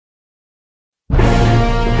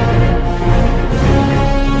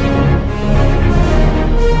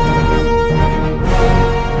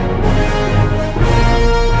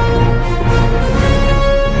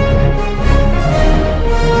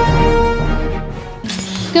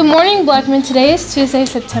Good morning, Blackman. Today is Tuesday,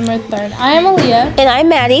 September 3rd. I am Aliyah. And I'm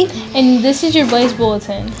Madie. And this is your Blaze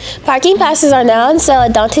Bulletin. Parking passes are now on sale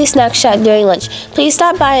at Dante's Snack Shack during lunch. Please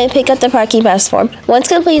stop by and pick up the parking pass form. Once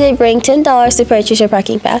completed, bring $10 to purchase your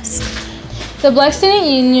parking pass. The Black Student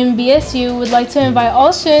Union, BSU, would like to invite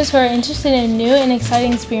all students who are interested in a new and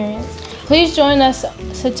exciting experience. Please join us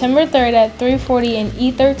September 3rd at 3:40 in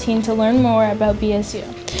E13 to learn more about BSU.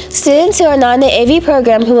 Students who are not in the AV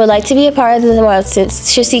program who would like to be a part of the Wild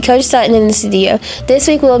Stunts should see Coach Sutton in the studio. This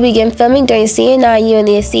week we will begin filming during CNI. You and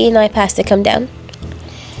the CNI pass to come down.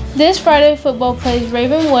 This Friday, football plays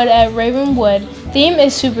Ravenwood at Ravenwood. Theme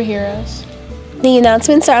is superheroes. The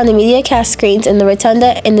announcements are on the media cast screens in the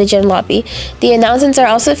rotunda in the gym lobby. The announcements are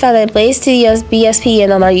also found at Blaze Studios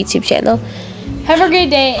BSPN on our YouTube channel. Have a great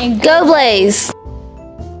day and go Blaze!